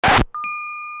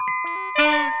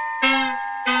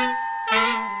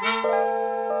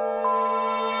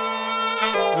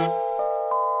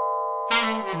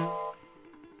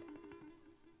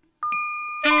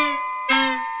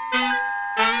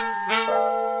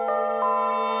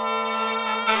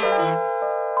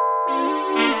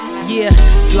Yeah,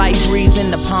 slight breeze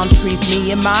in the palm trees.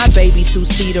 Me and my baby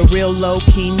two-seater, real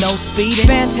low-key, no speeding.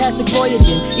 Fantastic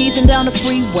voyaging, easing down the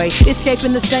freeway,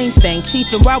 escaping the same thing.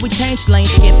 Chiefin' while we change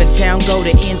lanes, skipping town, go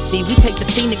to NC. We take the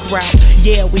scenic route.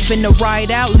 Yeah, we finna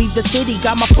ride out, leave the city.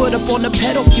 Got my foot up on the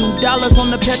pedal, few dollars on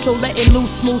the petrol, letting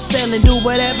loose, smooth sailing, do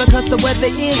whatever, cause the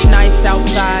weather is nice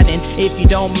outside. And if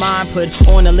you don't mind, put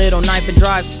on a little knife and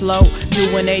drive slow.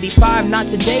 Doing 85,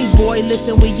 not today, boy.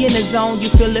 Listen, we in the zone.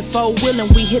 You feel it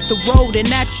four-wheeling, we hit the road, and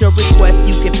at your request,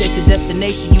 you can pick the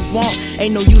destination you want.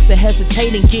 Ain't no use in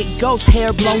hesitating, get ghost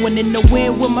hair blowing in the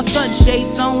wind with my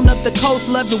sunshades on up the coast.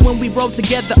 Love it when we roll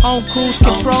together on cruise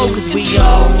control, cause we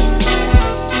on.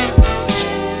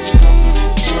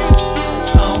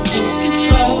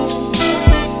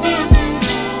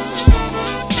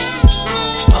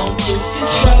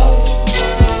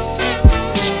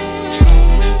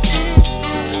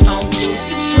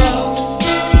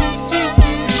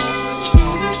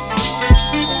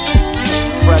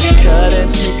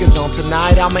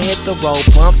 Tonight I'ma hit the road,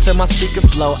 bump till my speakers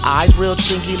blow, eyes real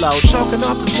chinky low, choking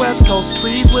off this west coast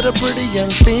trees with a pretty young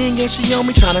thing, and she on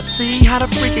me tryna see how to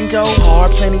freaking go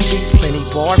hard. Plenty beats, plenty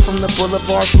barred from the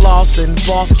boulevard, flossing,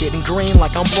 boss getting green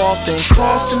like I'm Boston,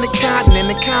 crossed in the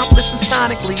continent, accomplishing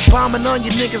sonically, bombing on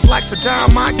you niggas like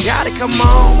Saddam. I got it, come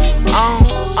on,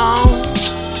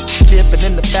 dipping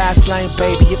in the fast lane,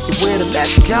 baby. If you're with it,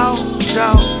 let's go,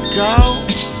 go, go.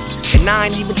 And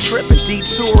I ain't even tripping,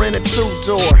 detour in a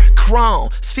two-door chrome.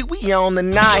 See, we on the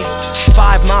night,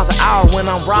 5 miles an hour when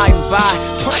I'm riding by.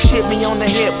 Punch hit me on the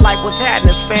hip like what's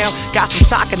happening, fam. Got some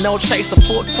talk and no chase, a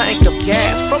full tank of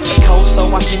gas from the coast, so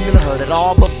I seem to heard it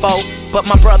all before. But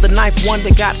my brother Knife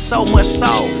Wonder got so much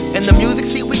soul. And the music,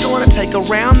 see, we gonna take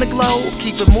around the globe.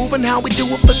 Keep it moving how we do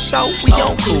it for show. We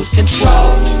on cruise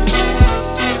control.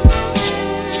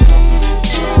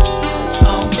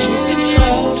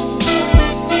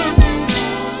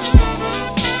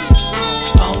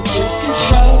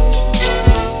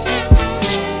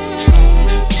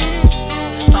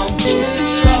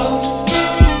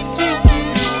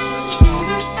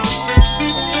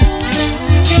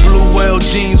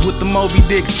 Jeans with the Moby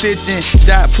Dick stitching,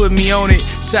 Dot put me on it,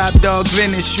 top dog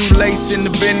vintage, shoelace in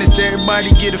the business,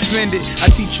 everybody get offended. I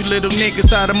teach you little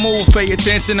niggas how to move, pay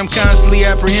attention, I'm constantly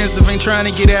apprehensive, ain't trying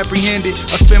to get apprehended.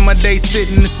 I spend my day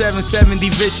sitting in the 770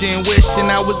 vision, wishing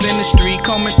I was in the street,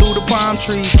 combing through the palm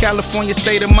trees. California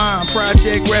state of mind,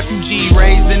 project refugee,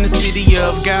 raised in the city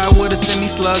of God with a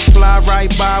semi-slugs, fly right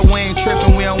by, we ain't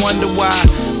tripping, we don't wonder why.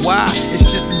 Why?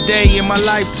 It's just a day in my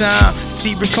lifetime.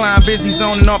 See recline, busy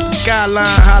zoning off the skyline.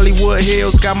 Hollywood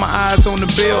Hills, got my eyes on the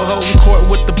bill. Holding court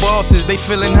with the bosses, they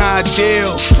feeling how I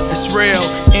deal. It's real,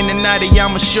 in the night of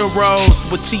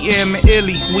Yamashuros with TM and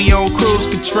Illy, we on cruise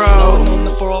control. Floating on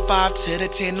the 405 to the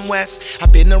 10 West.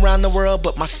 I've been around the world,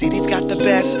 but my city's got the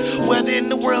best weather in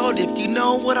the world. If you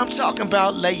know what I'm talking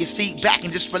about, lay your seat back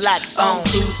and just relax on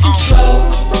cruise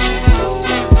control.